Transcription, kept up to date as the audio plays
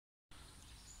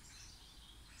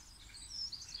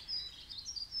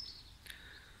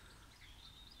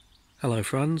Hello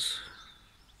friends.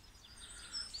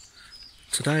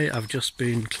 Today I've just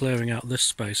been clearing out this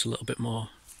space a little bit more,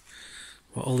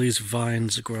 where all these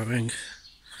vines are growing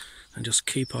and just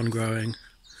keep on growing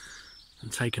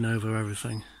and taking over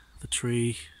everything. The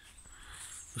tree,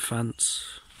 the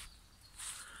fence,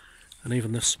 and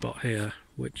even this spot here,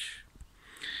 which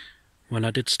when I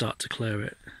did start to clear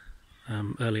it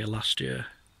earlier last year,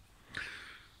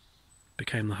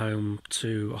 became the home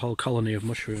to a whole colony of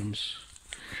mushrooms.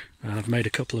 And I've made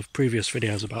a couple of previous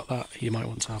videos about that you might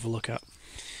want to have a look at.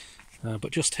 But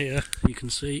just here you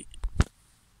can see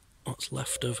what's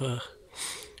left of a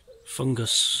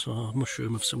fungus or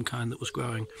mushroom of some kind that was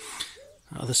growing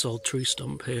out of this old tree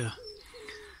stump here.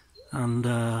 And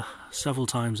several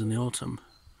times in the autumn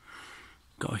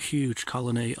got a huge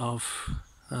colony of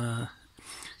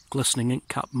glistening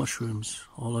ink-capped mushrooms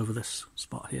all over this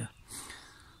spot here.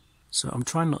 So I'm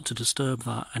trying not to disturb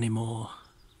that anymore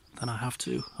than I have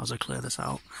to as I clear this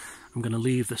out. I'm going to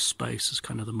leave this space as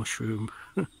kind of the mushroom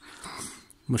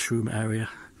area.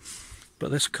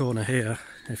 But this corner here,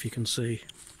 if you can see,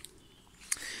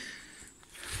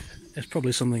 it's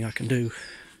probably something I can do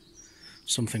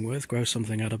something with, grow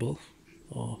something edible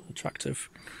or attractive.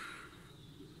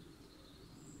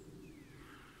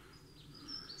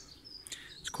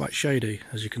 It's quite shady,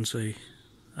 as you can see.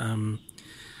 And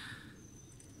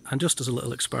just as a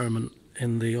little experiment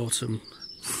in the autumn,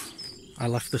 I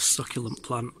left this succulent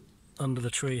plant under the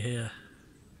tree here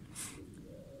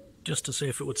just to see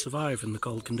if it would survive in the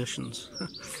cold conditions.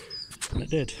 And it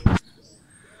did.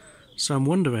 So I'm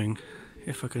wondering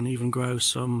if I can even grow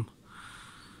some,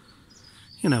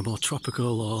 more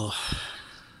tropical or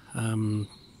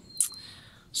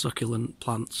succulent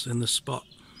plants in this spot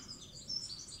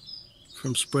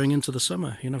from spring into the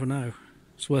summer. You never know.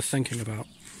 It's worth thinking about.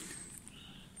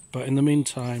 But in the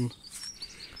meantime,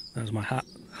 there's my hat.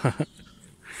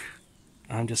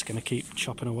 I'm just going to keep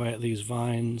chopping away at these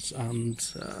vines and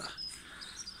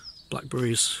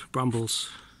blackberries, brambles,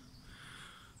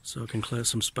 so I can clear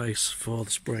some space for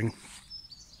the spring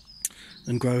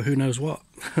and grow who knows what.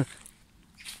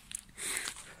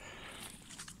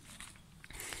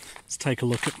 Let's take a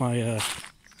look at my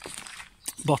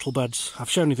bottle beds. I've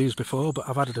shown you these before, but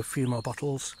I've added a few more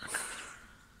bottles,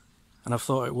 and I've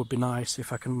thought it would be nice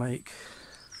if I can make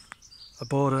a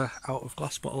border out of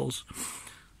glass bottles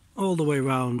all the way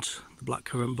around the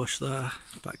blackcurrant bush there,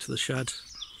 back to the shed.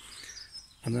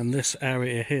 And then this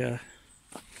area here,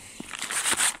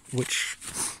 which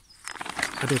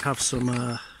I did have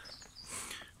some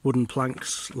wooden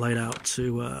planks laid out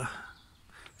to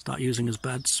start using as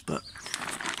beds, but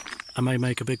I may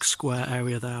make a big square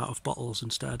area there out of bottles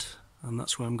instead, and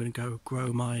that's where I'm going to go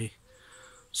grow my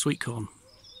sweet corn.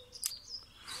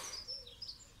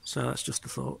 So that's just a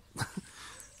thought.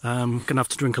 I'm going to have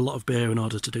to drink a lot of beer in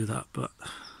order to do that, but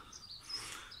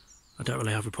I don't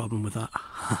really have a problem with that.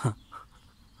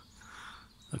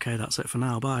 Okay, that's it for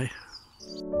now. Bye.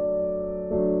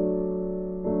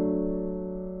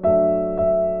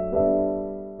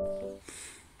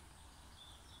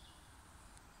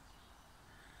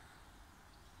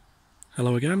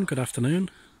 Hello again, good afternoon.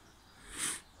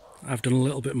 I've done a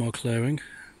little bit more clearing.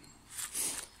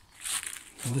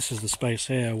 And this is the space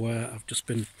here where I've just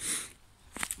been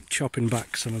chopping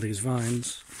back some of these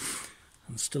vines,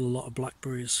 and still a lot of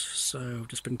blackberries, so I've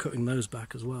just been cutting those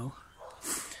back as well.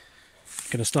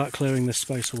 Going to start clearing this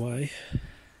space away,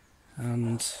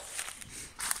 and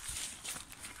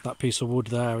that piece of wood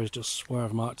there is just where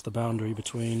I've marked the boundary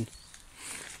between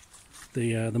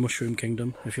the mushroom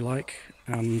kingdom, if you like,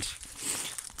 and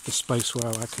the space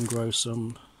where I can grow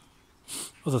some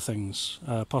other things,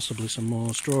 possibly some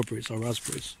more strawberries or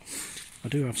raspberries. I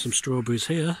do have some strawberries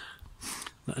here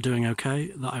that are doing okay,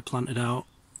 that I planted out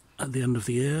at the end of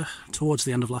the year, towards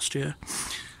the end of last year.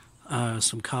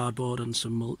 Some cardboard and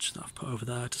some mulch that I've put over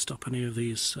there to stop any of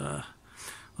these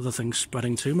other things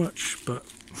spreading too much, but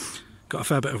got a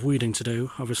fair bit of weeding to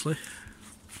do, obviously.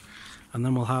 And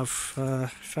then we'll have a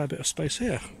fair bit of space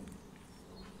here,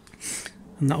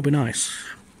 and that'll be nice.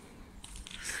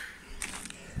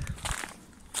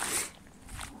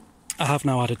 I have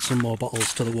now added some more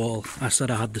bottles to the wall. I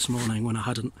said I had this morning when I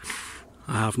hadn't.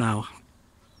 I have now,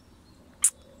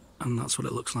 and that's what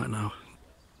it looks like now.